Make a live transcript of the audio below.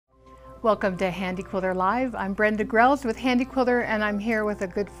Welcome to Handi Quilter Live. I'm Brenda Grells with Handi Quilter, and I'm here with a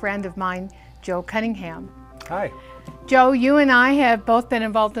good friend of mine, Joe Cunningham. Hi. Joe, you and I have both been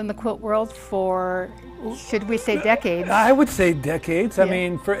involved in the quilt world for, should we say decades? I would say decades. Yeah. I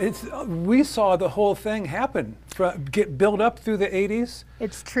mean, we saw the whole thing happen, get built up through the 80s.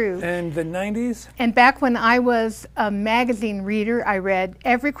 It's true. And the 90s. And back when I was a magazine reader, I read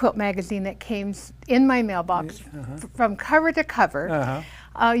every quilt magazine that came in my mailbox from cover to cover.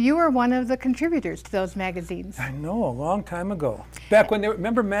 You were one of the contributors to those magazines. I know, a long time ago. Back when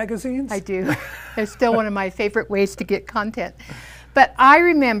remember magazines? I do. It's still one of my favorite ways to get content. But I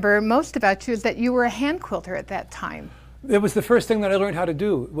remember most about you is that you were a hand quilter at that time. It was the first thing that I learned how to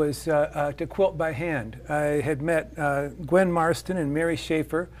do, was to quilt by hand. I had met Gwen Marston and Mary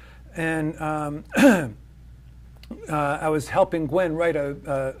Schaefer, and I was helping Gwen write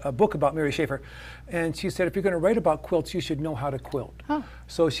a book about Mary Schaefer. And she said, if you're going to write about quilts, you should know how to quilt. Oh.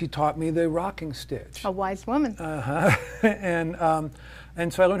 So she taught me the rocking stitch. A wise woman. And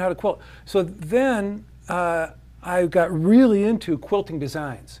so I learned how to quilt. So then I got really into quilting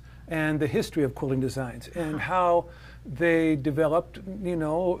designs and the history of quilting designs and how they developed, you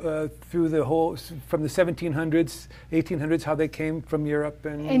know, through the whole, from the 1700s, 1800s, how they came from Europe.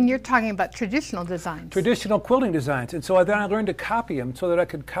 And you're talking about traditional designs. Traditional quilting designs. And so then I learned to copy them so that I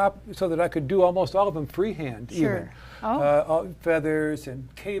could do almost all of them freehand. Sure. Even. Oh. Feathers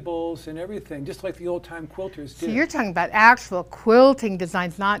and cables and everything, just like the old-time quilters did. So you're talking about actual quilting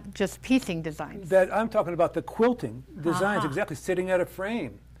designs, not just piecing designs. That I'm talking about the quilting designs, exactly, sitting at a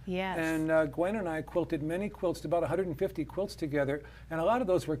frame. Yes. And Gwen and I quilted many quilts, about 150 quilts together, and a lot of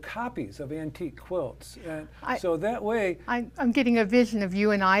those were copies of antique quilts. And so that way... I'm getting a vision of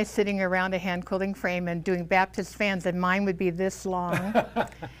you and I sitting around a hand quilting frame and doing Baptist fans, and mine would be this long,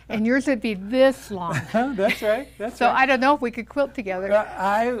 and yours would be this long. That's right. So I don't know if we could quilt together.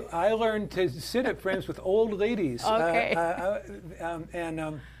 I learned to sit at frames with old ladies. Okay.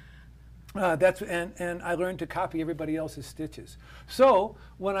 And I learned to copy everybody else's stitches. So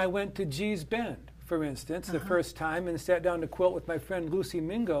when I went to Gee's Bend, for instance, the first time and sat down to quilt with my friend Lucy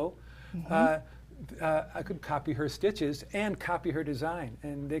Mingo, I could copy her stitches and copy her design,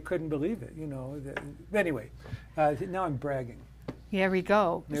 and they couldn't believe it, you know. Anyway, now I'm bragging. There we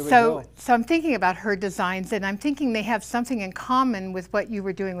go. There we go. So I'm thinking about her designs, and I'm thinking they have something in common with what you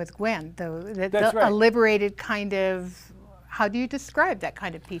were doing with Gwen, though. That's right. A liberated kind of... How do you describe that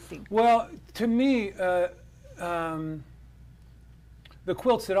kind of piecing? Well, to me, the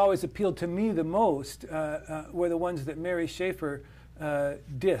quilts that always appealed to me the most were the ones that Mary Schaefer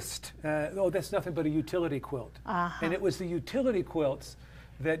dissed. Oh, that's nothing but a utility quilt. And it was the utility quilts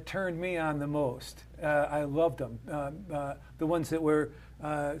that turned me on the most. I loved them, the ones that were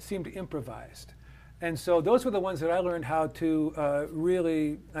seemed improvised. And so those were the ones that I learned how to I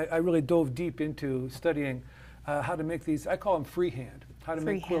really dove deep into studying how to make these, I call them freehand, how to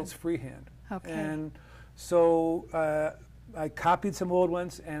make quilts freehand. Okay. And so I copied some old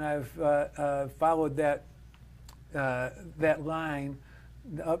ones, and I've followed that line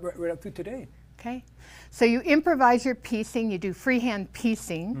right up through today. Okay. So you improvise your piecing, you do freehand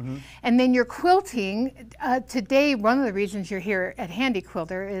piecing, and then your quilting. Today, one of the reasons you're here at Handi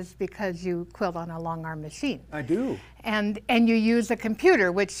Quilter is because you quilt on a long arm machine. I do. And you use a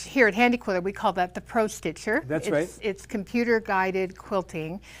computer, which here at Handi Quilter we call that the Pro Stitcher. That's right. It's computer guided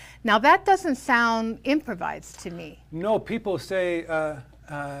quilting. Now that doesn't sound improvised to me. No, people say,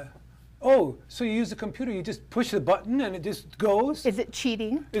 oh, so you use a computer, you just push the button and it just goes? Is it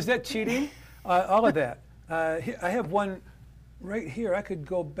cheating? Is that cheating? All of that. I have one right here. I could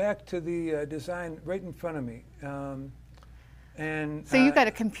go back to the design right in front of me. So you've got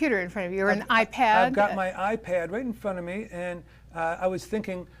a computer in front of you, or an iPad? I've got my iPad right in front of me, and I was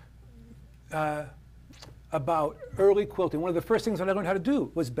thinking about early quilting. One of the first things that I learned how to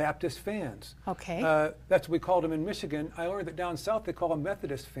do was Baptist fans. Okay. That's what we called them in Michigan. I learned that down south they call them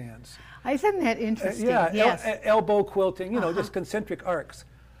Methodist fans. Isn't that interesting? Yeah, yes. Elbow quilting, you know, just concentric arcs.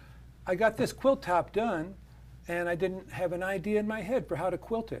 I got this quilt top done, and I didn't have an idea in my head for how to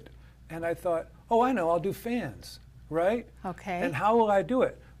quilt it. And I thought, oh, I know, I'll do fans, right? Okay. And how will I do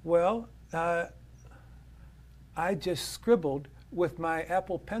it? Well, I just scribbled with my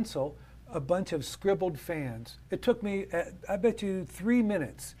Apple Pencil a bunch of scribbled fans. It took me, I bet you, 3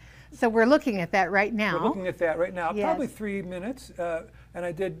 minutes. So we're looking at that right now. We're looking at that right now. Yes. Probably 3 minutes. And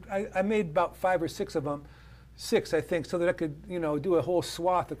I made about 5 or 6 of them. 6, I think, so that I could, you know, do a whole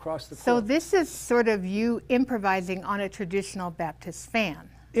swath across the quilt. So this is sort of you improvising on a traditional Baptist fan.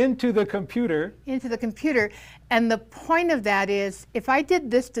 Into the computer. Into the computer. And the point of that is, if I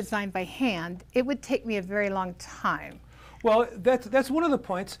did this design by hand, it would take me a very long time. Well, that's one of the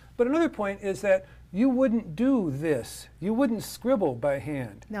points. But another point is that you wouldn't do this. You wouldn't scribble by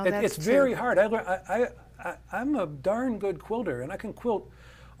hand. No, that's it's very hard. I'm a darn good quilter, and I can quilt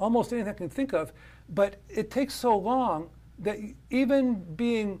almost anything I can think of. But it takes so long that even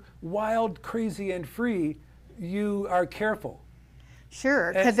being wild, crazy, and free, you are careful.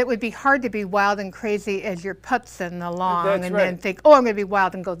 Sure, because it would be hard to be wild and crazy as you're putzing along and right. then think, oh, I'm going to be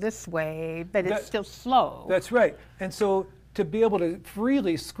wild and go this way, but it's still slow. That's right. And so to be able to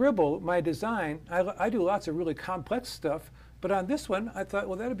freely scribble my design, I do lots of really complex stuff, but on this one, I thought,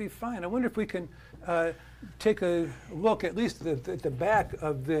 well, that'd be fine. I wonder if we can take a look at least at the back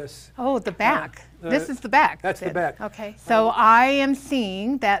of this. Oh, the back. This is the back. That's the back. Okay, so I am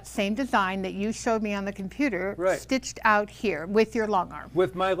seeing that same design that you showed me on the computer stitched out here with your long arm.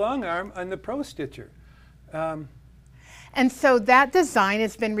 With my long arm and the Pro Stitcher. And so that design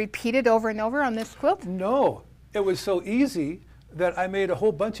has been repeated over and over on this quilt? No, it was so easy that I made a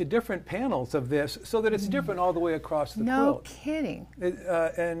whole bunch of different panels of this so that it's different all the way across the quilt. No kidding.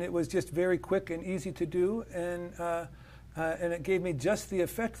 And it was just very quick and easy to do, and it gave me just the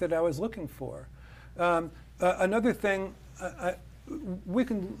effect that I was looking for. Another thing, we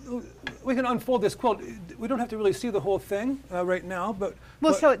can unfold this quilt. We don't have to really see the whole thing right now, but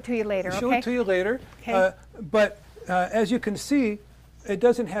we'll show it to you later. Show it to you later. Okay. But as you can see, it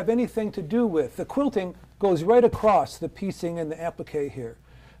doesn't have anything to do with the quilting. Goes right across the piecing and the applique here.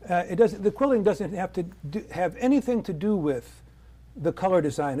 The quilting doesn't have to have anything to do with the color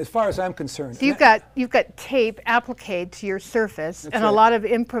design, as far as I'm concerned. So you've got tape appliqued to your surface, and a lot of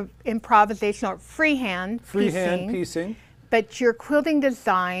improvisation or freehand piecing. But your quilting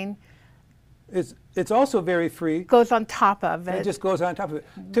design it's also very free. Goes on top of it. It just goes on top of it.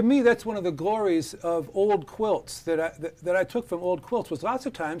 To me, that's one of the glories of old quilts that I took from old quilts. Was lots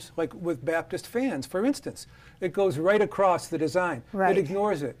of times, like with Baptist fans, for instance, it goes right across the design. Right. It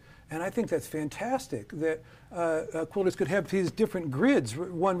ignores it, and I think that's fantastic. That quilters could have these different grids,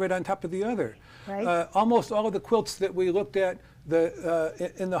 one right on top of the other. Right. Almost all of the quilts that we looked at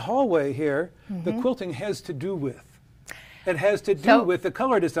in the hallway here, the quilting has to do with. It has to do with the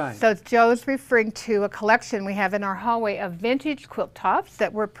color design. So Joe's referring to a collection we have in our hallway of vintage quilt tops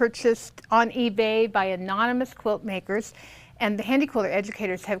that were purchased on eBay by anonymous quilt makers, and the Handi Quilter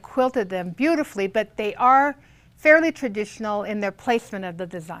educators have quilted them beautifully, but they are fairly traditional in their placement of the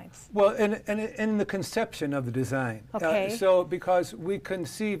designs. Well, in the conception of the design. Okay. So because we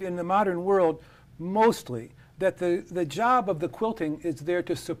conceive in the modern world mostly that the job of the quilting is there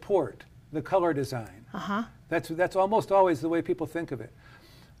to support the color design. Uh-huh. That's almost always the way people think of it.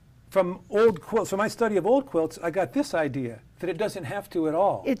 From old quilts, from my study of old quilts, I got this idea that it doesn't have to at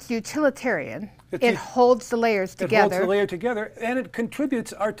all. It's utilitarian. It holds the layers together. It holds the layer together, and it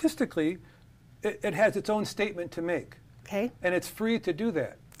contributes artistically. It has its own statement to make. Okay. And it's free to do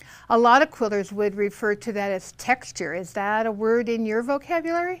that. A lot of quilters would refer to that as texture. Is that a word in your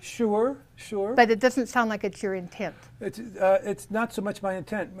vocabulary? Sure, sure. But it doesn't sound like it's your intent. It's not so much my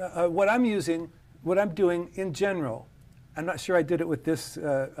intent. What I'm doing in general, I'm not sure I did it with this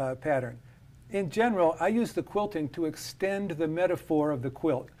pattern. In general, I use the quilting to extend the metaphor of the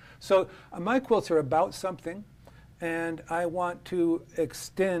quilt. So my quilts are about something, and I want to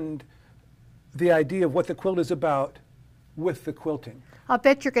extend the idea of what the quilt is about with the quilting. I'll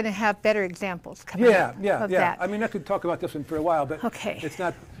bet you're going to have better examples coming up of that. I mean, I could talk about this one for a while, but it's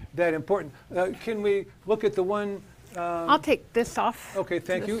not that important. Can we look at the one? I'll take this off. Okay,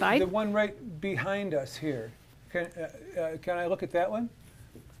 thank you. Side. The one right behind us here. Can I look at that one?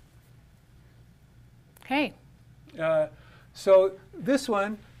 Okay. So this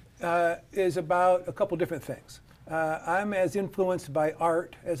one is about a couple different things. I'm as influenced by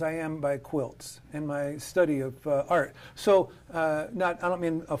art as I am by quilts and my study of art. So I don't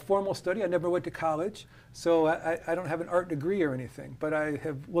mean a formal study. I never went to college, so I don't have an art degree or anything, but I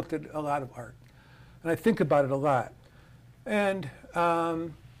have looked at a lot of art, and I think about it a lot. And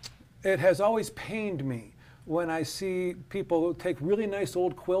it has always pained me when I see people take really nice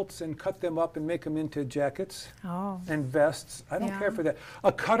old quilts and cut them up and make them into jackets and vests. I don't care for that.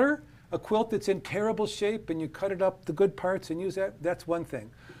 A quilt that's in terrible shape and you cut it up, the good parts, and use that's one thing.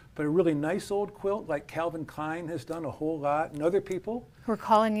 But a really nice old quilt like Calvin Klein has done a whole lot, and other people. We're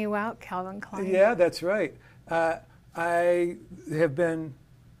calling you out, Calvin Klein. Yeah, that's right. I have been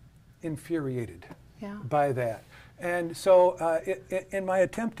infuriated by that. And so in my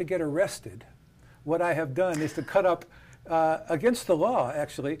attempt to get arrested, what I have done is to cut up, against the law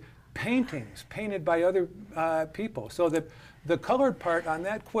actually, paintings painted by other people. So the colored part on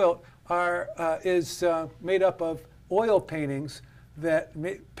that quilt is made up of oil paintings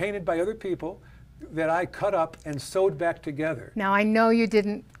painted by other people, that I cut up and sewed back together. Now, I know you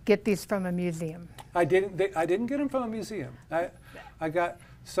didn't get these from a museum. I didn't get them from a museum. I got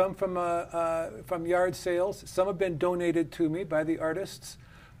some from yard sales. Some have been donated to me by the artists.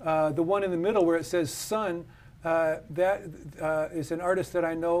 The one in the middle where it says "Sun," that is an artist that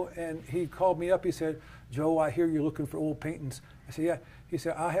I know, and he called me up. He said, "Joe, I hear you're looking for old paintings." I said, "Yeah." He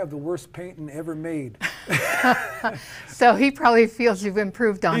said, "I have the worst painting ever made." So he probably feels you've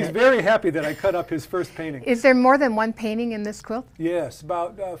improved on it. He's very happy that I cut up his first painting. Is there more than one painting in this quilt? Yes,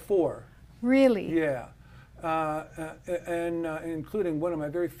 about 4. Really? Yeah, and including one of my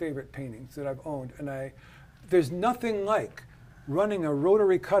very favorite paintings that I've owned. And there's nothing like running a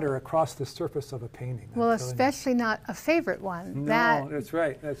rotary cutter across the surface of a painting. Well, especially not a favorite one. No, that's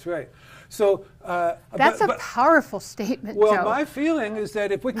right. That's right. So that's a powerful statement. Well, Joe. My feeling is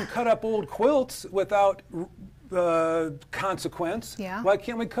that if we can cut up old quilts without consequence, why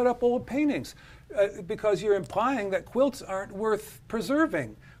can't we cut up old paintings? Because you're implying that quilts aren't worth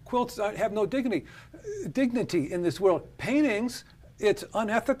preserving. Quilts have no dignity in this world. Paintings, it's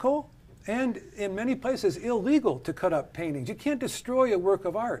unethical and in many places illegal to cut up paintings. You can't destroy a work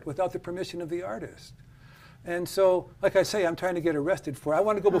of art without the permission of the artist. And so, like I say, I'm trying to get arrested for it. I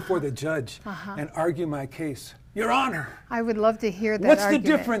want to go before the judge and argue my case. Your Honor. I would love to hear that What's argument.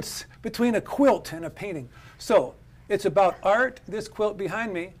 the difference between a quilt and a painting? So, it's about art, this quilt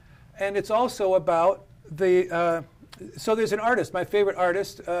behind me, and it's also about the, so there's an artist, my favorite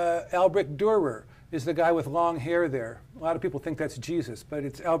artist, Albrecht Dürer, is the guy with long hair there. A lot of people think that's Jesus, but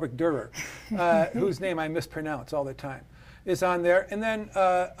it's Albrecht Dürer, whose name I mispronounce all the time, is on there. And then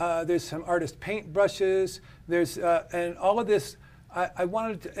there's some artist paintbrushes. There's and all of this. I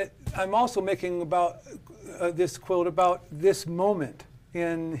wanted to, I'm also making about this quilt about this moment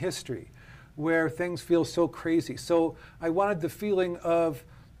in history, where things feel so crazy. So I wanted the feeling of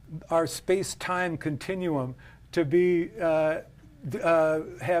our space-time continuum to be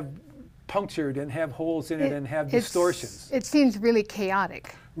have punctured and have holes in it and have distortions. It seems really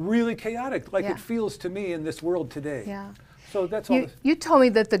chaotic. Really chaotic, like it feels to me in this world today. Yeah. So that's all. You told me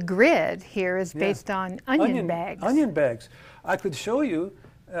that the grid here is based on onion bags. Onion bags. I could show you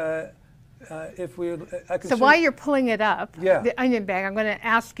if we. So while you're pulling it up, the onion bag, I'm going to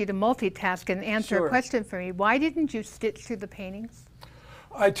ask you to multitask and answer a question for me. Why didn't you stitch through the paintings?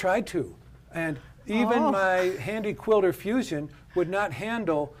 I tried to, and even my Handi Quilter Fusion would not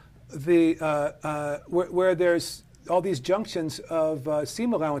handle the where there's all these junctions of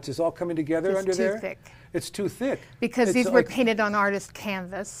seam allowances all coming together under there. It's too thick. It's too thick. Because these were painted on artist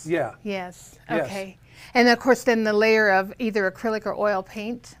canvas. Yeah. Yes. Okay. And of course then the layer of either acrylic or oil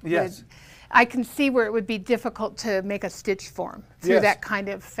paint. Yes. I can see where it would be difficult to make a stitch form through that kind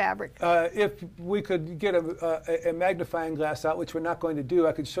of fabric. If we could get a magnifying glass out, which we're not going to do,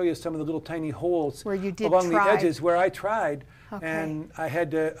 I could show you some of the little tiny holes where you did along the edges where I tried, and I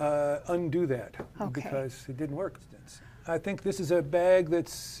had to undo that because it didn't work. I think this is a bag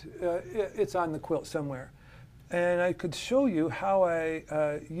that's it's on the quilt somewhere, and I could show you how I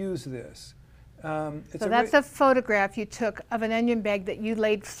use this. So that's a photograph you took of an onion bag that you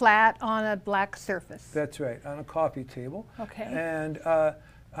laid flat on a black surface. That's right, on a coffee table. Okay. And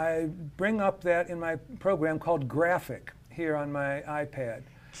I bring up that in my program called Graphic here on my iPad.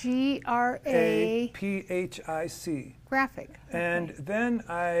 G-R-A-P-H-I-C. Graphic. And then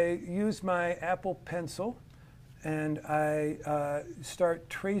I use my Apple Pencil and I start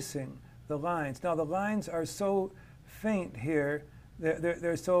tracing the lines. Now the lines are so faint here,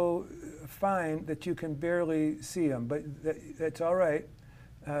 they're so fine that you can barely see them, but that's all right.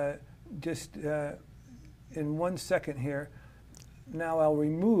 Just in 1 second here, now I'll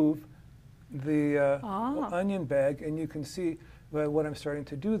remove the onion bag, and you can see what I'm starting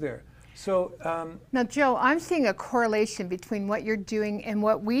to do there. So now, Joe, I'm seeing a correlation between what you're doing and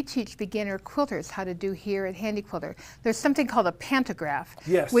what we teach beginner quilters how to do here at Handi Quilter. There's something called a pantograph,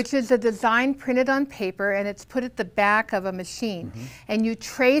 which is a design printed on paper, and it's put at the back of a machine. And you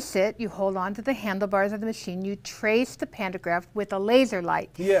trace it, you hold on to the handlebars of the machine, you trace the pantograph with a laser light.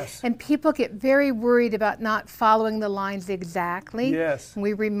 And people get very worried about not following the lines exactly. And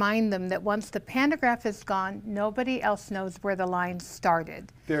we remind them that once the pantograph is gone, nobody else knows where the line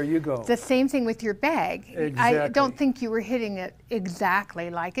started. There you go. The same thing with your bag. Exactly. I don't think you were hitting it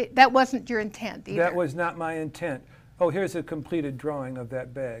exactly like it. That wasn't your intent either. That was not my intent. Oh, here's a completed drawing of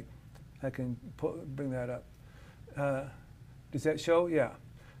that bag. I can bring that up. Does that show? Yeah.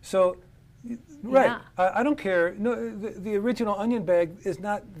 So, right. I don't care. No, the original onion bag is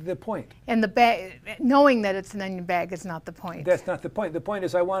not the point. And the bag, knowing that it's an onion bag is not the point. That's not the point. The point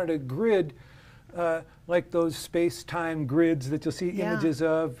is I wanted a grid like those space-time grids that you'll see images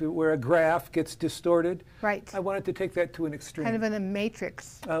of, where a graph gets distorted. Right. I wanted to take that to an extreme. Kind of in a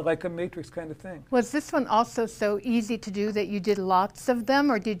matrix. Like a matrix kind of thing. Was this one also so easy to do that you did lots of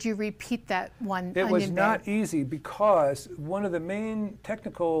them, or did you repeat that one It onion was bag? not easy, because one of the main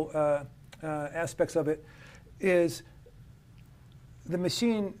technical aspects of it is the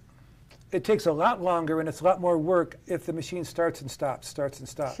machine. It takes a lot longer and it's a lot more work if the machine starts and stops.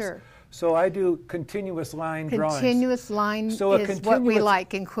 Sure. So I do continuous line drawings. Continuous line is what we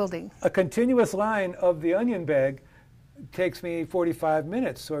like in quilting. A continuous line of the onion bag takes me 45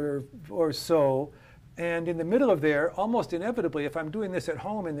 minutes or so. And in the middle of there, almost inevitably, if I'm doing this at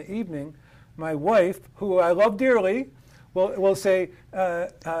home in the evening, my wife, who I love dearly, will say,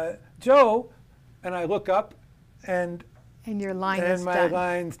 Joe, and I look up, and your line is my done.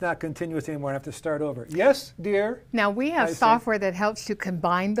 line's not continuous anymore. I have to start over. Yes, dear? Now, we have software that helps you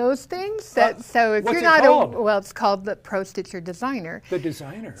combine those things. So if what's you're it not called? well, it's called the Pro Stitcher Designer. The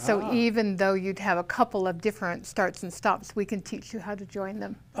Designer. So even though you'd have a couple of different starts and stops, we can teach you how to join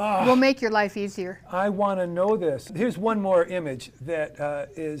them. We'll make your life easier. I want to know this. Here's one more image that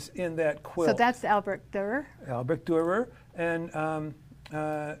is in that quilt. So that's Albrecht Dürer. Albrecht Dürer. And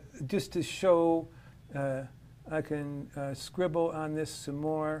just to show, I can scribble on this some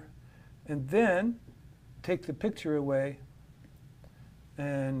more, and then take the picture away,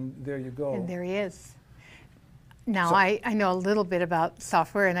 and there you go. And there he is. Now, so, I know a little bit about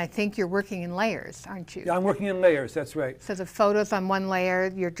software, and I think you're working in layers, aren't you? Yeah, I'm working in layers, that's right. So the photos on one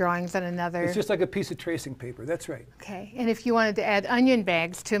layer, your drawings on another. It's just like a piece of tracing paper, that's right. Okay, and if you wanted to add onion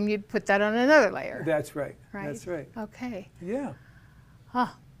bags to them, you'd put that on another layer. That's right, right? That's right. Okay. Yeah.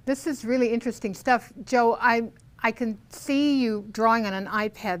 This is really interesting stuff. Joe, I can see you drawing on an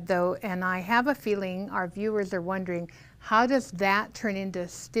iPad, though, and I have a feeling our viewers are wondering, how does that turn into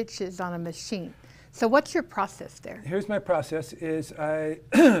stitches on a machine? So what's your process there? Here's my process is I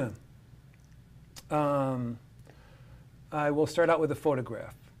will start out with a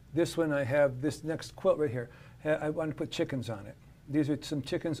photograph. This one I have, this next quilt right here, I want to put chickens on it. These are some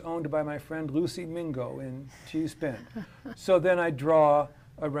chickens owned by my friend Lucy Mingo in Cheese Bend. So then I draw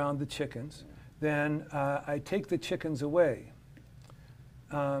around the chickens. Then I take the chickens away.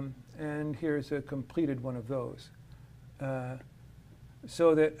 And here's a completed one of those.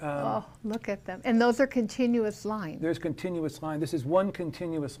 So that oh, look at them. And those are continuous lines. There's continuous line. This is one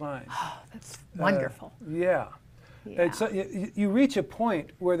continuous line. Oh, that's wonderful. Yeah. It's, you reach a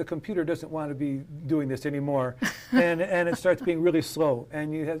point where the computer doesn't want to be doing this anymore, and it starts being really slow.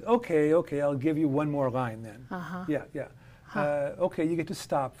 And you have, okay, I'll give you one more line then. Yeah. Okay, you get to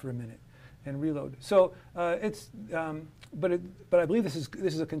stop for a minute and reload. So but I believe this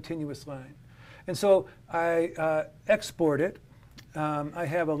is a continuous line, and so I export it. I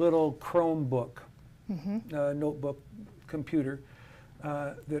have a little Chromebook, notebook computer,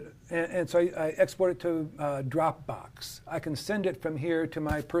 and so I export it to Dropbox. I can send it from here to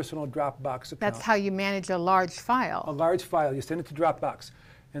my personal Dropbox account. That's how you manage a large file. A large file, you send it to Dropbox.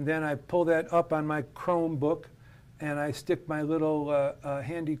 And then I pull that up on my Chromebook, and I stick my little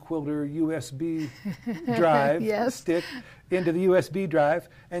Handi Quilter USB drive stick into the USB drive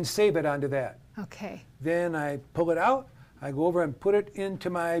and save it onto that. Okay. Then I pull it out, I go over and put it into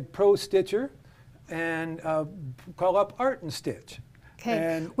my Pro Stitcher and call up Art and Stitch. Okay,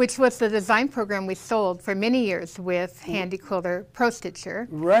 and which was the design program we sold for many years with Handi Quilter Pro Stitcher.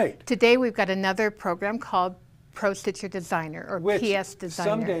 Right. Today we've got another program called Pro Stitcher Designer, or PS Designer.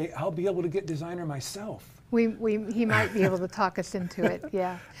 Someday I'll be able to get Designer myself. He might be able to talk us into it,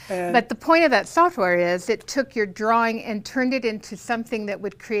 yeah. But the point of that software is it took your drawing and turned it into something that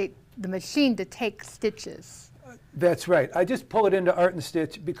would create the machine to take stitches. That's right. I just pull it into Art and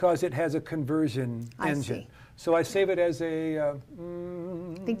Stitch because it has a conversion engine. See. So I save it as a...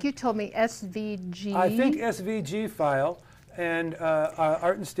 I think you told me SVG. I think SVG file, and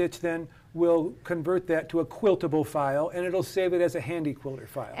Art and Stitch then will convert that to a quiltable file, and it'll save it as a Handi Quilter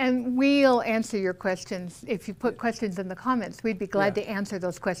file. And we'll answer your questions. If you put questions in the comments, we'd be glad to answer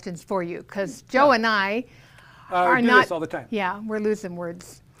those questions for you, because Joe and I are do not... this all the time. Yeah, we're losing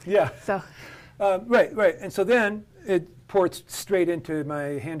words. Yeah. So. Right. And so then it ports straight into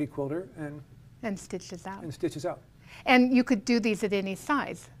my Handi Quilter and stitches out. And stitches out. And you could do these at any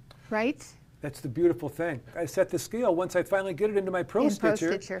size, right? That's the beautiful thing. I set the scale. Once I finally get it into my Pro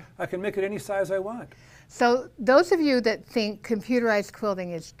Stitcher, I can make it any size I want. So those of you that think computerized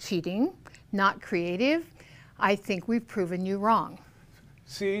quilting is cheating, not creative, I think we've proven you wrong.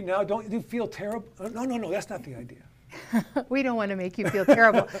 See, now don't you feel terrible? No, that's not the idea. We don't want to make you feel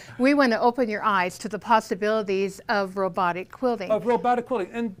terrible. We want to open your eyes to the possibilities of robotic quilting. Of robotic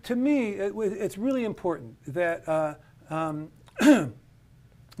quilting. And to me, it's really important that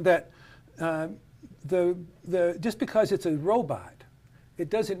just because it's a robot, it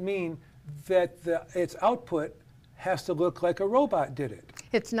doesn't mean that its output has to look like a robot did it.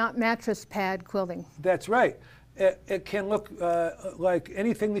 It's not mattress pad quilting. That's right. It can look like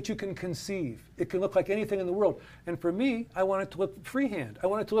anything that you can conceive. It can look like anything in the world. And for me, I want it to look freehand. I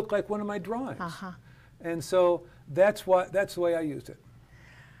want it to look like one of my drawings. And so that's the way I used it.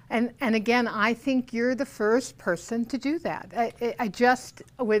 And again, I think you're the first person to do that. I just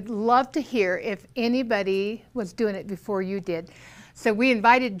would love to hear if anybody was doing it before you did. So we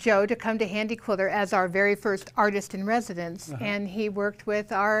invited Joe to come to Handi Quilter as our very first artist in residence, and he worked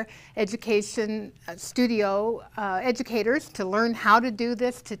with our education studio educators to learn how to do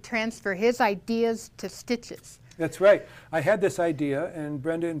this, to transfer his ideas to stitches. That's right. I had this idea, and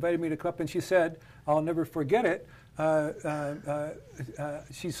Brenda invited me to come up, and she said, I'll never forget it.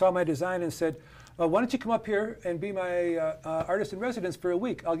 She saw my design and said, why don't you come up here and be my artist in residence for a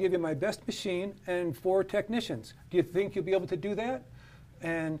week? I'll give you my best machine and 4 technicians. Do you think you'll be able to do that?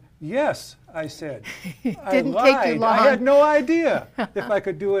 And yes, I said. Didn't take you long. I had no idea if I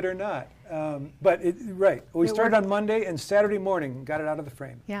could do it or not. But right, we started on Monday, and Saturday morning got it out of the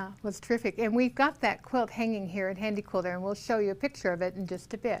frame. Yeah, it was terrific. And we've got that quilt hanging here at Handi Quilter, and we'll show you a picture of it in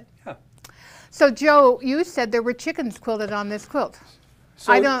just a bit. Yeah. So Joe, you said there were chickens quilted on this quilt.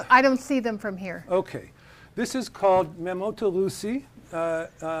 So, I don't see them from here. Okay. This is called Memo to Lucy.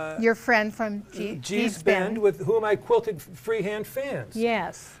 Your friend from G's Bend, with whom I quilted freehand fans.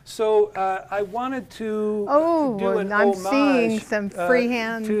 Yes. So I wanted to do an I'm homage seeing some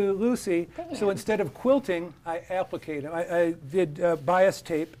freehand to Lucy. fans. So instead of quilting, I applicated. I did bias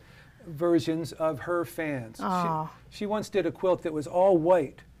tape versions of her fans. She once did a quilt that was all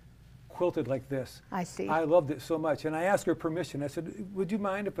white, quilted like this. I see. I loved it so much, and I asked her permission. I said, would you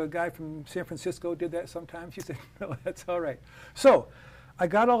mind if a guy from San Francisco did that sometime? She said, no, that's all right. So I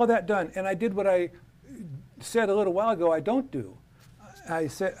got all of that done, and I did what I said a little while ago I don't do.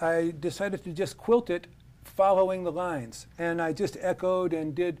 I decided to just quilt it following the lines, and I just echoed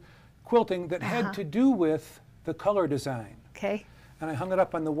and did quilting that had to do with the color design. Okay. And I hung it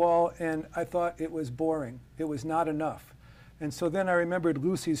up on the wall, and I thought it was boring. It was not enough. And so then I remembered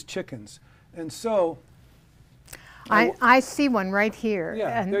Lucy's chickens. And so I see one right here.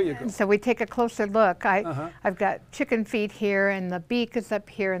 Yeah, there you go. So we take a closer look. I've got chicken feet here, and the beak is up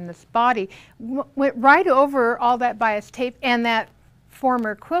here, and this body went right over all that bias tape and that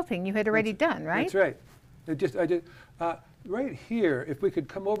former quilting you had already done, right? That's right. I did. Right here, if we could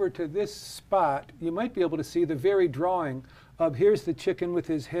come over to this spot, you might be able to see the very drawing of here's the chicken with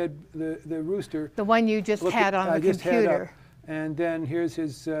his head, the rooster. The one you just had on the computer. And then here's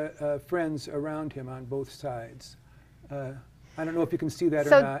his friends around him on both sides. I don't know if you can see that or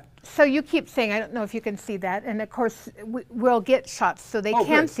not. So you keep saying, I don't know if you can see that. And of course, we'll get shots so they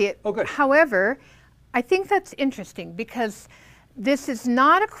can see it. Oh, good. However, I think that's interesting because this is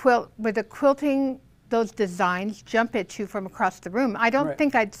not a quilt where the quilting, those designs jump at you from across the room. I don't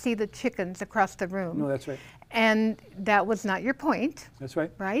think I'd see the chickens across the room. No, that's right. And that was not your point. That's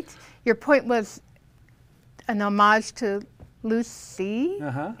right. Right? Your point was an homage to Lucy,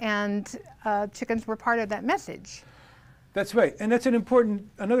 and chickens were part of that message. That's right, and that's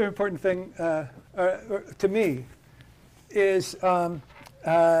another important thing to me is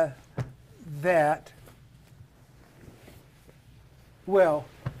that, well,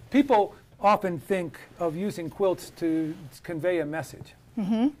 people often think of using quilts to convey a message.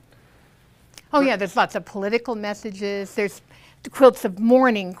 Oh yeah, there's lots of political messages. There's quilts of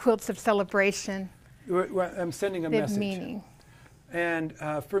mourning, quilts of celebration. I'm sending a message. Meaning. And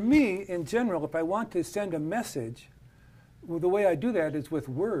for me, in general, if I want to send a message, well, the way I do that is with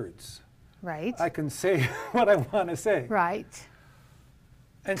words. Right. I can say what I want to say. Right.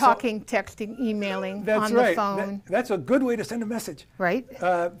 And talking, texting, emailing, on the phone. That's a good way to send a message. Right.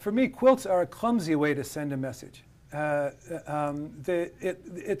 For me, quilts are a clumsy way to send a message. At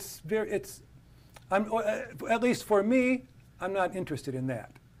least for me, I'm not interested in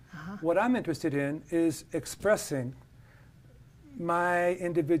that. What I'm interested in is expressing my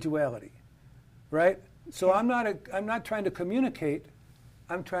individuality, right? So I'm not trying to communicate,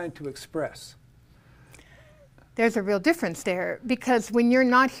 I'm trying to express. There's a real difference there, because when you're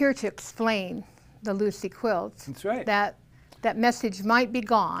not here to explain the Lucy quilt, that's right. that message might be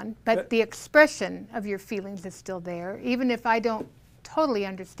gone, but the expression of your feelings is still there, even if I don't totally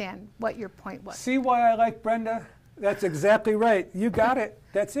understand what your point was. See why I like Brenda? That's exactly right. You got it.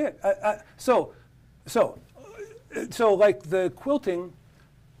 That's it. So So like the quilting,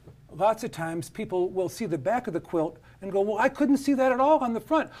 lots of times people will see the back of the quilt and go, well, I couldn't see that at all on the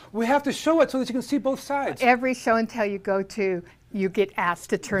front. We have to show it so that you can see both sides. Every show and tell you go to, you get asked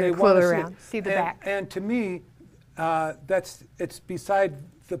to turn They the quilt wanna around, see the back. And to me, it's beside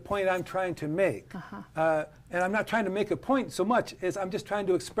the point I'm trying to make. And I'm not trying to make a point so much as I'm just trying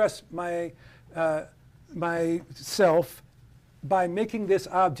to express my myself by making this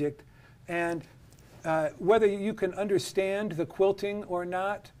object. And whether you can understand the quilting or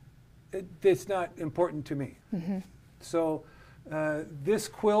not, it's not important to me. So this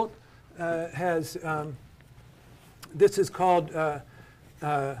quilt has, this is called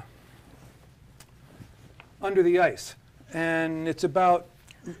Under the Ice. And it's about...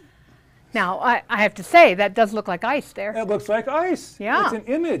 Now, I have to say, that does look like ice there. It looks like ice. Yeah. It's an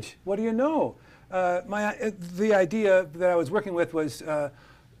image. What do you know? The idea that I was working with was,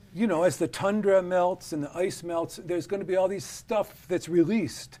 you know, as the tundra melts and the ice melts, there's going to be all these stuff that's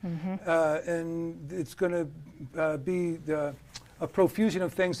released. And it's going to be a profusion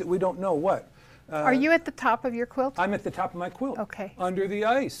of things that we don't know what. Are you at the top of your quilt? I'm at the top of my quilt. Okay. Under the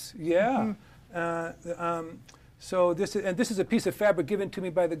ice, yeah. So this is a piece of fabric given to me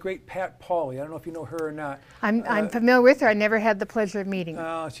by the great Pat Pauley. I don't know if you know her or not. I'm familiar with her. I never had the pleasure of meeting her.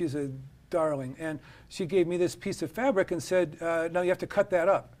 Oh, she's a darling. And she gave me this piece of fabric and said, now you have to cut that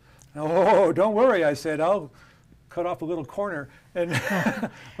up. Oh, don't worry, I said. I'll cut off a little corner. And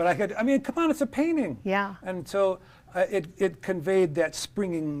but I mean, come on, it's a painting. Yeah. And so it conveyed that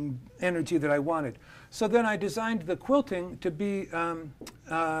springing energy that I wanted. So then I designed the quilting to be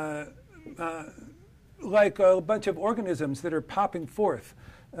like a bunch of organisms that are popping forth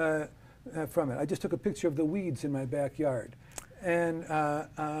from it. I just took a picture of the weeds in my backyard and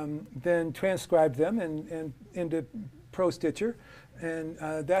then transcribed them and into Pro Stitcher, and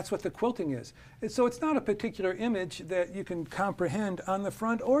that's what the quilting is. So it's not a particular image that you can comprehend on the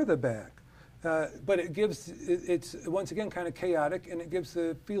front or the back, but it gives, it's once again kind of chaotic, and it gives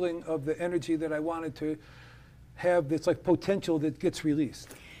the feeling of the energy that I wanted to have, this like potential that gets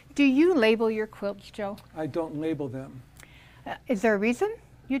released. Do you label your quilts, Joe? I don't label them. Is there a reason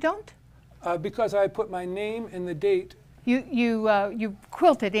you don't? Because I put my name and the date. You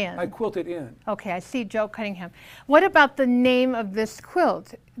quilt it in. I quilt it in. Okay, I see Joe Cunningham. What about the name of this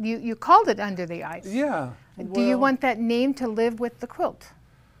quilt? You called it Under the Ice. Yeah. Do you want that name to live with the quilt?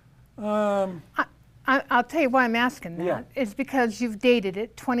 I'll tell you why I'm asking that. Yeah. It's because you've dated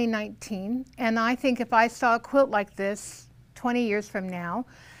it, 2019, and I think if I saw a quilt like this 20 years from now,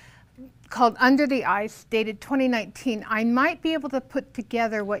 called Under the Ice, dated 2019, I might be able to put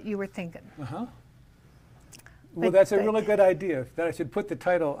together what you were thinking. Well, that's a really good idea, that I should put the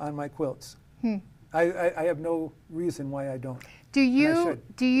title on my quilts. I have no reason why I don't. Did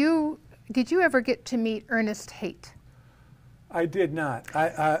you ever get to meet Ernest Haight? I did not.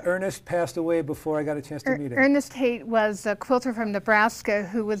 Ernest passed away before I got a chance to meet him. Ernest Haight was a quilter from Nebraska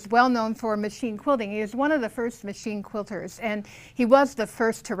who was well known for machine quilting. He was one of the first machine quilters, and he was the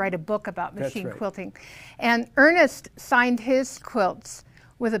first to write a book about machine quilting. And Ernest signed his quilts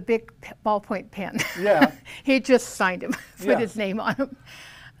with a big ballpoint pen. Yeah. He just signed them, put his name on them.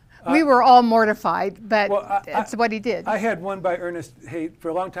 We were all mortified, but that's what he did. I had one by Ernest Haight for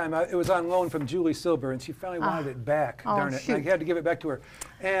a long time. It was on loan from Julie Silber, and she finally wanted it back, darn it. And I had to give it back to her.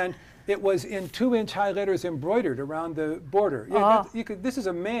 And it was in 2-inch high letters embroidered around the border. This is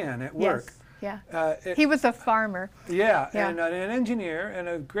a man at work. Yes. Yeah. He was a farmer. Yeah, and an engineer and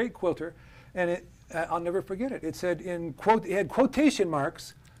a great quilter. And I'll never forget it. It said it had quotation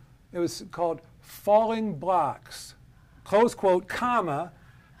marks. It was called Falling Blocks, close quote, comma,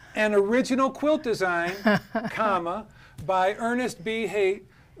 an original quilt design, comma, by Ernest B. Haight.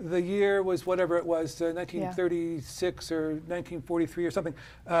 The year was whatever it was, 1936 or 1943 or something,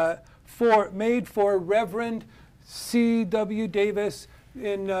 made for Reverend C.W. Davis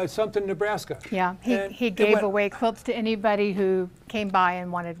in Sumter, Nebraska. Yeah, he gave away quilts to anybody who came by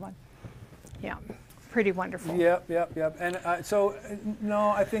and wanted one. Yeah, pretty wonderful. Yep. And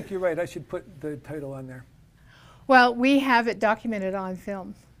no, I think you're right. I should put the title on there. Well, we have it documented on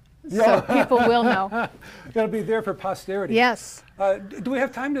film. So people will know. It'll be there for posterity. Yes. Do we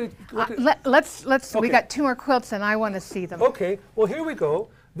have time to look at... Let's okay. We got 2 more quilts and I want to see them. Okay, well here we go.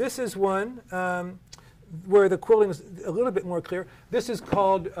 This is one where the quilting is a little bit more clear. This is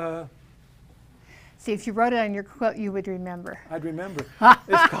called... see, if you wrote it on your quilt, you would remember. I'd remember.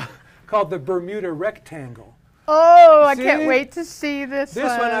 It's called the Bermuda Rectangle. Oh, I can't wait to see this one.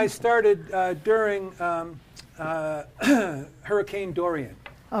 This one I started during Hurricane Dorian.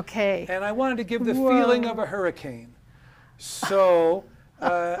 Okay. And I wanted to give the feeling of a hurricane. So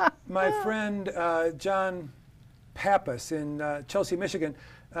my friend John Pappas in Chelsea, Michigan,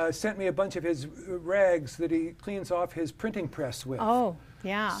 sent me a bunch of his rags that he cleans off his printing press with. Oh,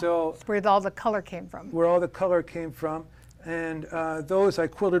 yeah. So it's where all the color came from. Where all the color came from. And those I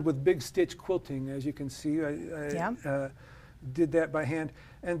quilted with big stitch quilting, as you can see. I did that by hand.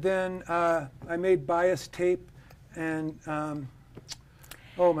 And then I made bias tape and,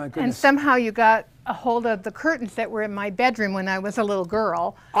 oh my goodness. And somehow you got a hold of the curtains that were in my bedroom when I was a little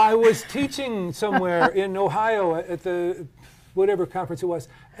girl. I was teaching somewhere in Ohio at the whatever conference it was,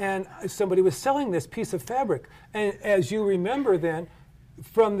 and somebody was selling this piece of fabric. And as you remember then,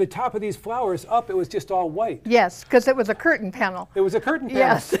 from the top of these flowers up, it was just all white. Yes, because it was a curtain panel. It was a curtain panel.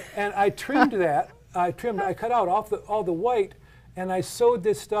 Yes. And I trimmed that. I cut out all the white, and I sewed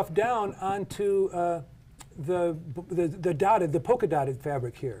this stuff down onto the polka dotted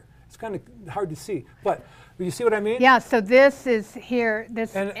fabric here. It's kind of hard to see, but you see what I mean? Yeah, so this is here,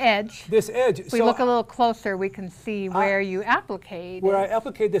 this edge. This edge. If we look a little closer, we can see where you applicate. Where I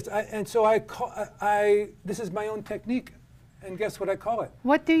applicate this, and so this is my own technique, and guess what I call it?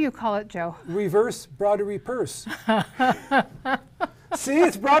 What do you call it, Joe? Reverse broderie purse. See,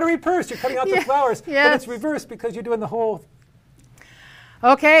 it's broderie purse. You're cutting out the flowers, but it's reversed because you're doing the whole.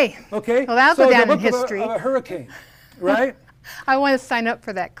 Okay. Okay. Well, that'll go down in history. Of a hurricane, right? I want to sign up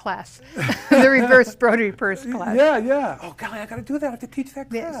for that class, the reverse broderie purse class. Yeah, yeah. Oh, golly, I got to do that. I have to teach that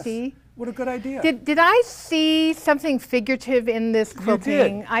class. See? What a good idea. Did I see something figurative in this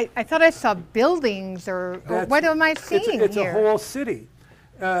quilting? You did. I thought I saw buildings, or what am I seeing here? It's a whole city.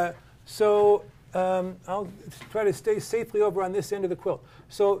 So I'll try to stay safely over on this end of the quilt.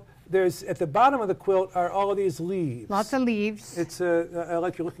 So there's, at the bottom of the quilt are all of these leaves. Lots of leaves. It's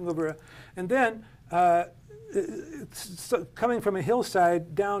like you're looking over and then coming from a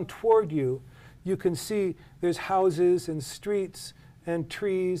hillside down toward you, you can see there's houses and streets and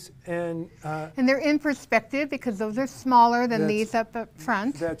trees and they're in perspective because those are smaller than these up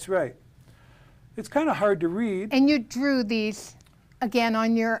front. That's right. It's kind of hard to read. And you drew these again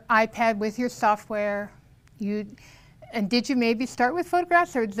on your iPad with your software. And did you maybe start with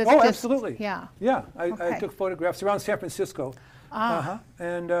photographs, or just? Oh, absolutely. Yeah. Yeah, I took photographs around San Francisco,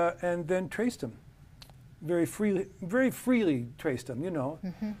 and then traced them. Very freely traced them, you know,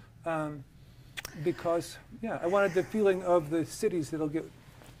 because I wanted the feeling of the cities that'll get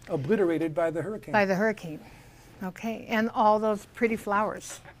obliterated by the hurricane. By the hurricane, okay, and all those pretty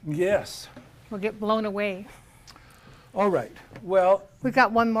flowers. Yes. Will get blown away. All right. Well, we've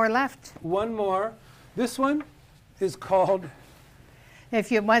got one more left. One more. This one is called.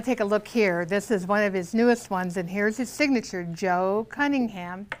 If you want to take a look here, this is one of his newest ones, and here's his signature, Joe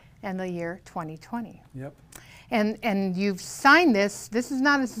Cunningham, and the year 2020. Yep. And you've signed this. This is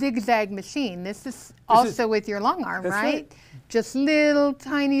not a zigzag machine. This is also with your long arm, right? Just little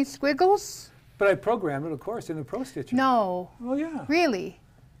tiny squiggles. But I programmed it, of course, in the Pro Stitcher. No. Oh yeah. Really?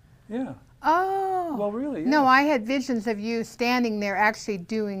 Yeah. Oh. Well, really? Yeah. No, I had visions of you standing there actually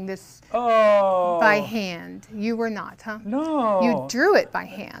doing this by hand. You were not, huh? No. You drew it by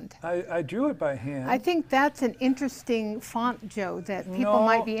hand. I drew it by hand. I think that's an interesting font, Joe, that people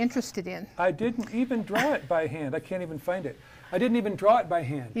might be interested in. I didn't even draw it by hand. I can't even find it. I didn't even draw it by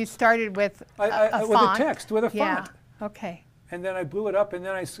hand. You started with a font. With a text, with a font. Yeah. Okay. And then I blew it up, and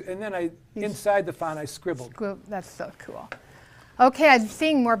then I inside the font I scribbled. That's so cool. Okay, I'm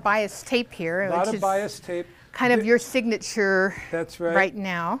seeing more bias tape here. A lot of bias tape. Kind of your signature. That's right. Right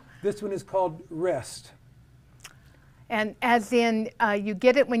now. This one is called Rest. And as in, you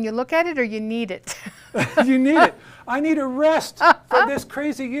get it when you look at it, or you need it? You need it. I need a rest for this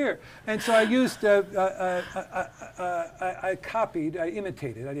crazy year. And so I used, I copied, I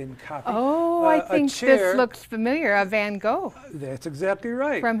imitated, I didn't copy. Oh, I think this looks familiar, a Van Gogh. That's exactly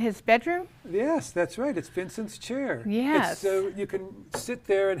right. From his bedroom? Yes, that's right. It's Vincent's chair. Yes. You can sit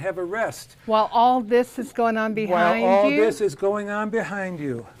there and have a rest. While all this is going on behind you? While all this is going on behind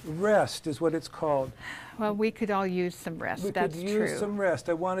you. Rest is what it's called. Well, we could all use some rest. That's true. We could use some rest.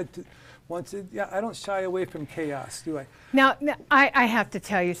 I wanted to. I don't shy away from chaos, do I? Now I have to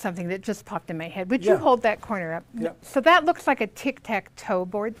tell you something that just popped in my head. Would you hold that corner up? Yeah. So that looks like a tic-tac-toe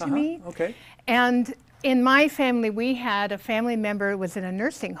board to me. Okay. And in my family, we had a family member who was in a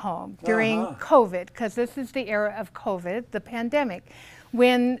nursing home during COVID, because this is the era of COVID, the pandemic,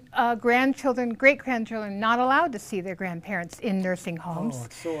 when grandchildren, great-grandchildren, not allowed to see their grandparents in nursing homes. Oh,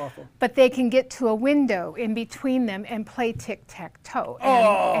 it's so awful. But they can get to a window in between them and play tic-tac-toe.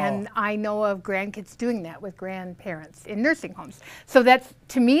 And I know of grandkids doing that with grandparents in nursing homes. So that's,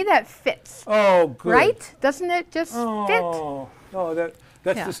 to me, that fits. Oh, good. Right? Doesn't it just fit? Oh,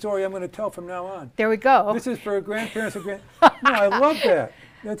 that's the story I'm going to tell from now on. There we go. This is for grandparents and No, I love that.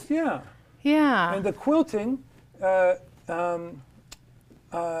 Yeah. Yeah. And the quilting,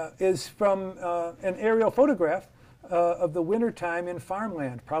 is from an aerial photograph of the wintertime in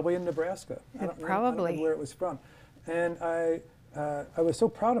farmland, probably in Nebraska. I don't know where it was from. And I was so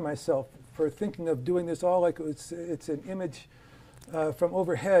proud of myself for thinking of doing this all like it's an image from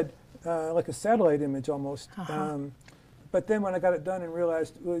overhead, like a satellite image almost. But then when I got it done and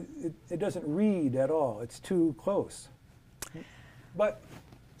realized it doesn't read at all, it's too close. But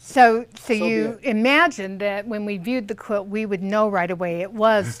so you imagined that when we viewed the quilt, we would know right away it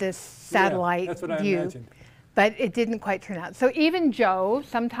was this satellite that's what view. I imagined. But it didn't quite turn out. So even Joe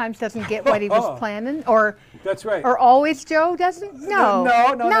sometimes doesn't get what he was planning, or that's right. Or always Joe doesn't. No,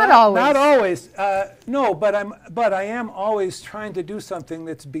 not always. Not always. No, but I am always trying to do something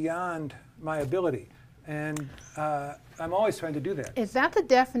that's beyond my ability, and I'm always trying to do that. Is that the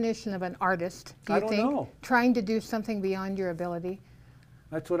definition of an artist? Do you I don't know. Trying to do something beyond your ability.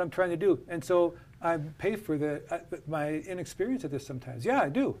 That's what I'm trying to do, and so I pay for my inexperience at this sometimes. Yeah, I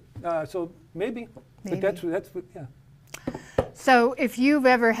do. So maybe. But that's what, yeah. So if you've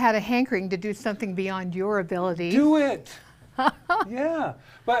ever had a hankering to do something beyond your ability, do it. Yeah,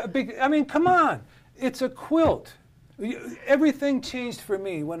 but I mean, come on, it's a quilt. Everything changed for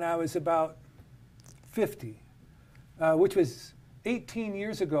me when I was about 50, which was 18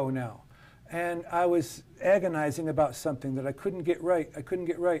 years ago now, and I was agonizing about something that I couldn't get right. I couldn't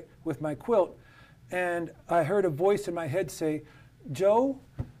get right with my quilt, and I heard a voice in my head say, "Joe,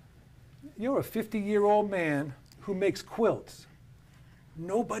 you're a 50-year-old man who makes quilts.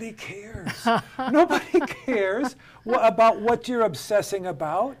 Nobody cares. Nobody cares about what you're obsessing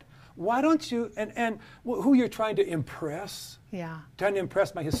about. Why don't you, and who you're trying to impress? Yeah. Trying to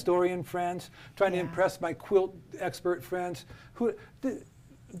impress my historian friends, trying to impress my quilt expert friends. Why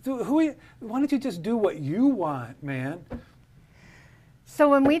don't you just do what you want, man?" So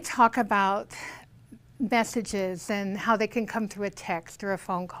when we talk about messages and how they can come through a text or a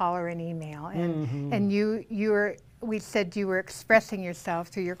phone call or an email, and we said you were expressing yourself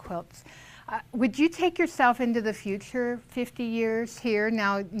through your quilts. Would you take yourself into the future 50 years here?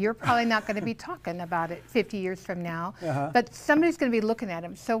 Now, you're probably not going to be talking about it 50 years from now, but somebody's going to be looking at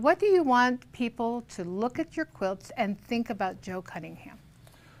them. So what do you want people to look at your quilts and think about Joe Cunningham?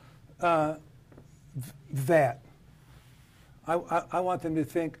 That. I want them to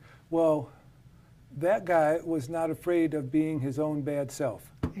think, well, that guy was not afraid of being his own bad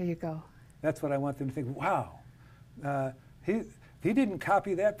self. There you go. That's what I want them to think. Wow, he didn't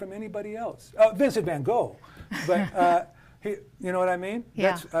copy that from anybody else. Vincent van Gogh, but you know what I mean?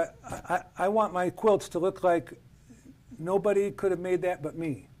 Yeah. I want my quilts to look like nobody could have made that but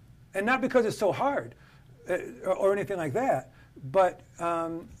me, and not because it's so hard or anything like that, but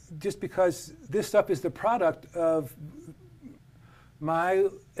just because this stuff is the product of my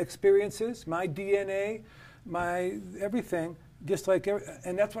experiences, my DNA, my everything, just like,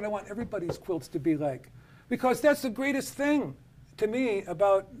 and that's what I want everybody's quilts to be like. Because that's the greatest thing to me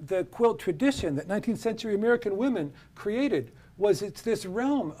about the quilt tradition that 19th century American women created, was it's this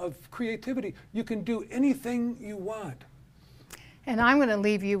realm of creativity. You can do anything you want. And I'm going to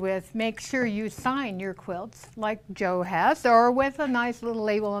leave you with, make sure you sign your quilts like Joe has, or with a nice little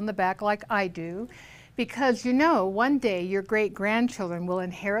label on the back like I do. Because you know, one day your great-grandchildren will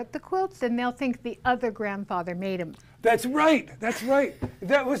inherit the quilts and they'll think the other grandfather made them. That's right, that's right.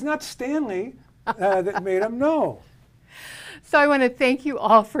 That was not Stanley that made them, no. So I want to thank you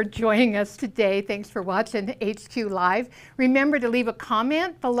all for joining us today. Thanks for watching HQ Live. Remember to leave a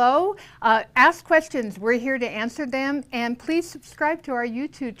comment below. Ask questions. We're here to answer them. And please subscribe to our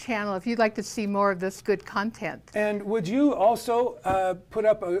YouTube channel if you'd like to see more of this good content. And would you also put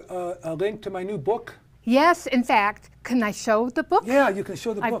up a link to my new book? Yes, in fact, can I show the book? Yeah, you can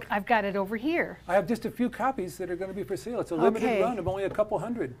show the book. I've got it over here. I have just a few copies that are going to be for sale. It's a limited run of only a couple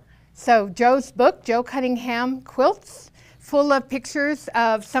hundred. So Joe's book, Joe Cunningham Quilts, full of pictures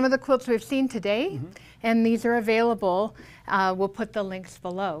of some of the quilts we've seen today, and these are available. We'll put the links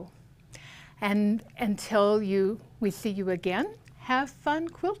below. And until we see you again, have fun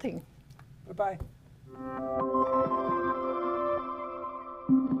quilting. Bye-bye.